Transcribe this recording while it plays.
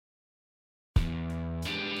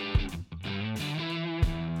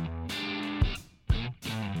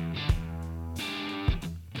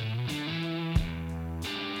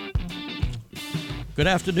Good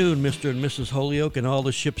afternoon, Mr. and Mrs. Holyoke and all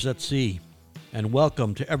the ships at sea, and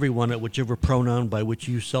welcome to everyone at whichever pronoun by which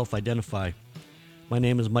you self-identify. My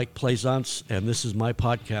name is Mike Plaisance, and this is my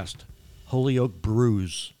podcast, Holyoke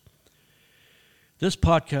Bruise. This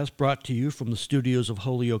podcast, brought to you from the studios of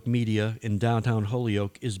Holyoke Media in downtown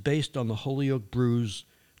Holyoke, is based on the Holyoke Bruise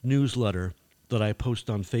newsletter that I post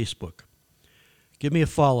on Facebook. Give me a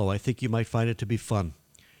follow. I think you might find it to be fun.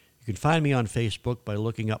 You can find me on Facebook by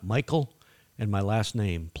looking up Michael and my last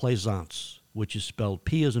name, Plaisance, which is spelled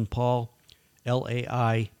P as in Paul,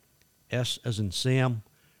 L-A-I-S as in Sam,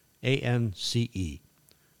 A-N-C-E.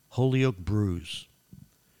 Holyoke Bruise.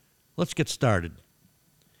 Let's get started.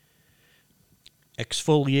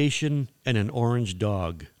 Exfoliation and an orange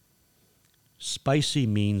dog. Spicy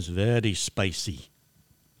means very spicy.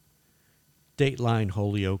 Dateline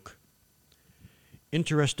Holyoke.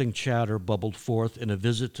 Interesting chatter bubbled forth in a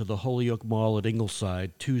visit to the Holyoke Mall at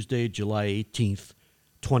Ingleside, Tuesday, July 18th,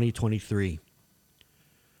 2023.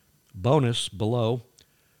 Bonus, below,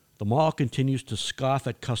 the mall continues to scoff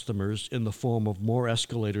at customers in the form of more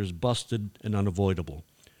escalators busted and unavoidable.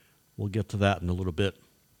 We'll get to that in a little bit.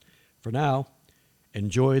 For now,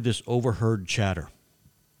 enjoy this overheard chatter.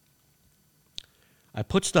 I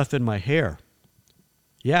put stuff in my hair.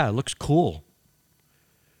 Yeah, it looks cool.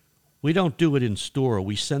 We don't do it in store.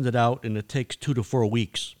 We send it out, and it takes 2 to 4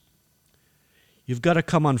 weeks. You've got to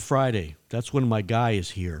come on Friday. That's when my guy is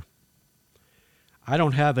here. I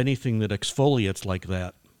don't have anything that exfoliates like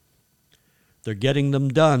that. They're getting them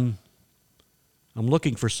done. I'm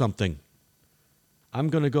looking for something. I'm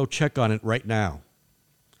going to go check on it right now.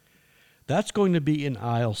 That's going to be in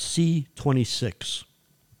aisle C26.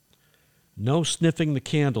 No sniffing the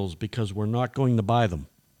candles because we're not going to buy them.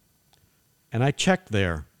 And I checked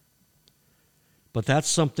there. But that's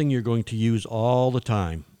something you're going to use all the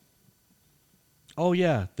time. Oh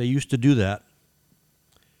yeah, they used to do that.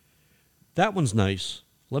 That one's nice.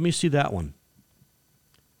 Let me see that one.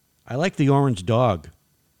 I like the orange dog.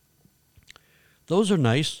 Those are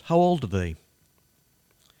nice. How old are they?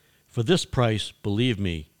 For this price, believe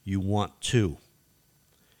me, you want 2.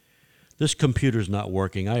 This computer's not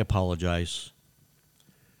working. I apologize.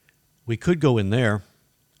 We could go in there.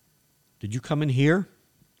 Did you come in here?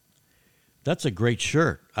 That's a great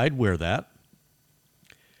shirt. I'd wear that.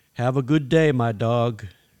 Have a good day, my dog.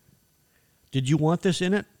 Did you want this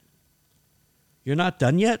in it? You're not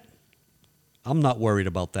done yet? I'm not worried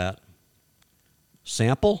about that.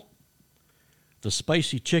 Sample? The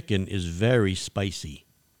spicy chicken is very spicy.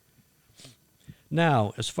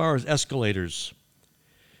 Now, as far as escalators,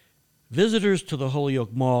 visitors to the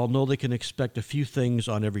Holyoke Mall know they can expect a few things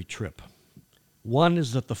on every trip. One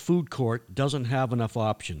is that the food court doesn't have enough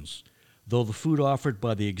options, though the food offered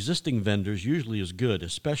by the existing vendors usually is good,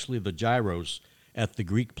 especially the gyros at the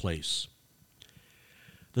Greek place.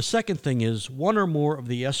 The second thing is one or more of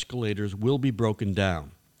the escalators will be broken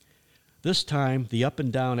down. This time, the up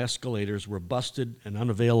and down escalators were busted and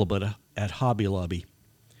unavailable at Hobby Lobby.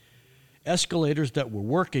 Escalators that were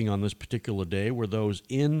working on this particular day were those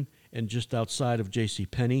in and just outside of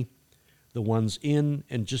JCPenney, the ones in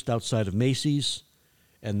and just outside of Macy's,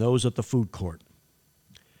 and those at the food court.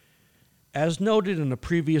 As noted in a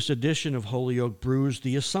previous edition of Holyoke Bruise,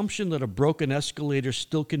 the assumption that a broken escalator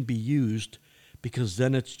still can be used because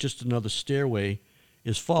then it's just another stairway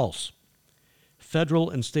is false. Federal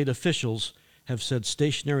and state officials have said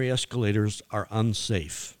stationary escalators are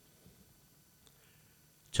unsafe.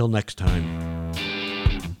 Till next time.